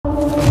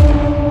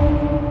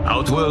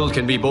Outworld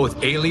can be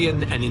both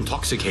alien and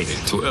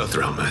intoxicating to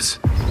Earthrealmers.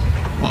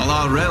 While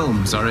our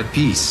realms are at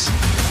peace,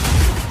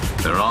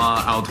 there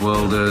are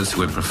Outworlders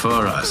who would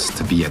prefer us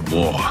to be at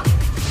war.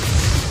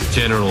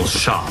 General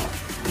Shao.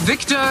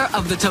 Victor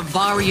of the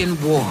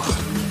Tavarian War.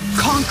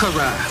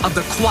 Conqueror of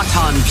the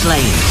Quatan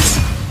Plains.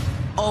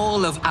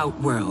 All of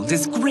Outworld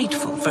is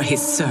grateful for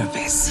his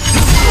service.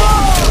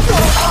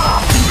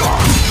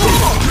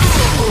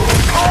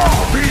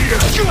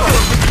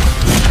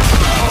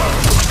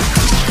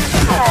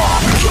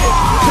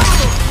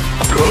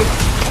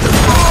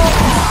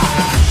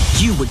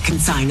 You would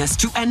consign us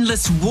to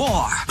endless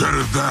war.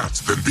 Better that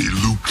than be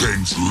Liu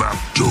Kang's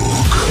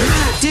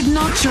lapdog. Did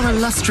not your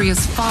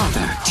illustrious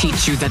father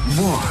teach you that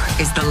war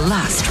is the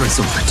last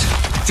resort?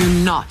 Do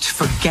not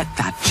forget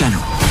that,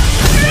 General.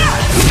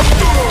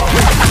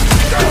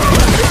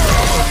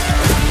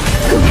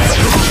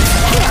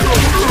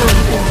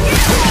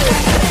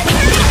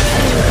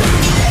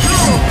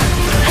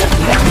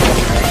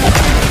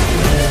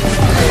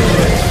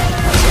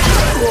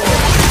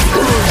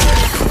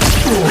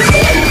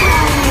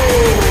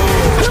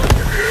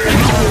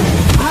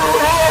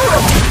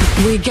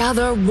 We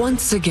gather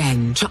once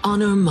again to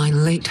honor my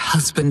late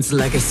husband's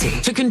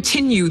legacy, to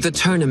continue the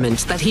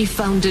tournament that he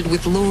founded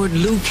with Lord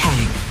Liu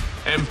Kang.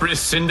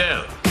 Empress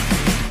Sindel.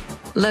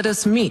 Let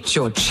us meet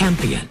your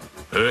champion.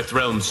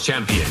 Earthrealm's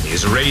champion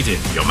is Raiden,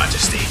 Your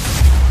Majesty.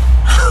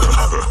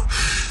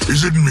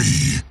 Is it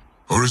me?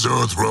 Or is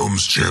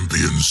Earthrealm's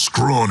champion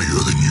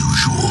scrawnier than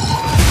usual?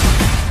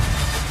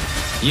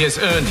 He has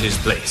earned his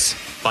place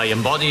by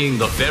embodying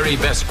the very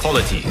best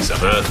qualities of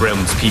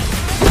Earthrealm's people.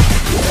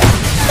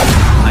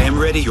 I am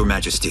ready, Your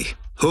Majesty.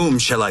 Whom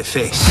shall I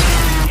face?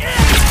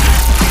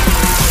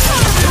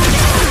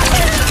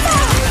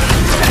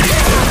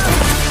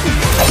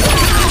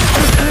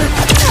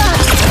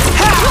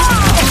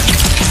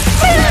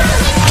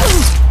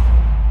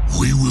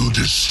 We will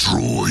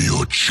destroy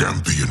your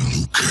champion,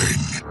 Liu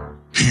Kang.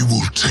 He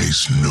will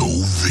taste no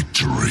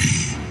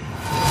victory.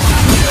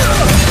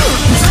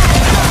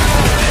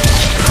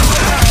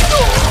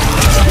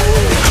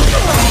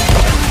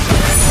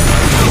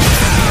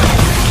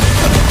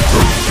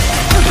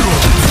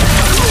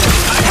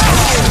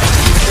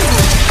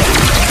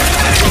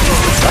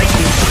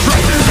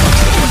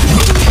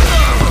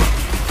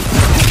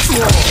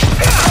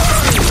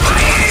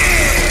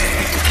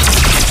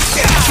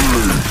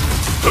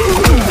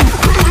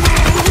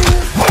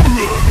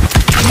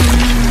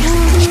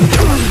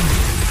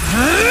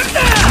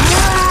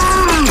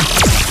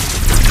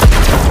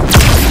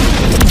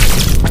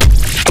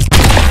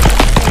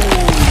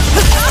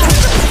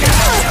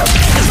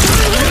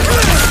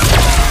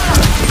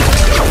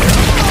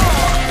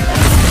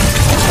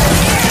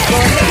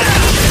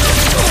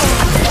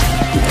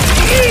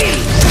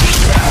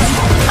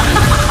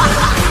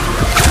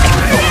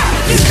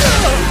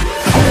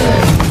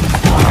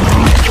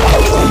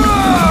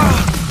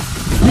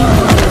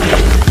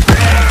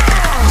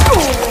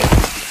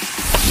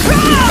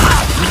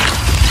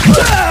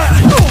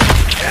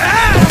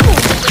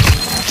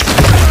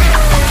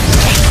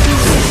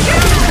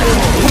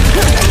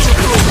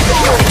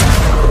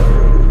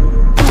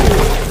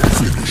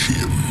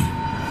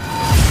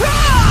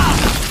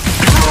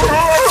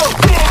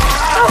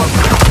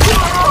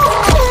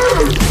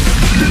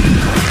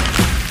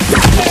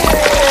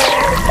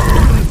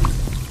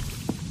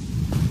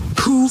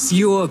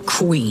 Your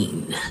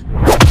queen.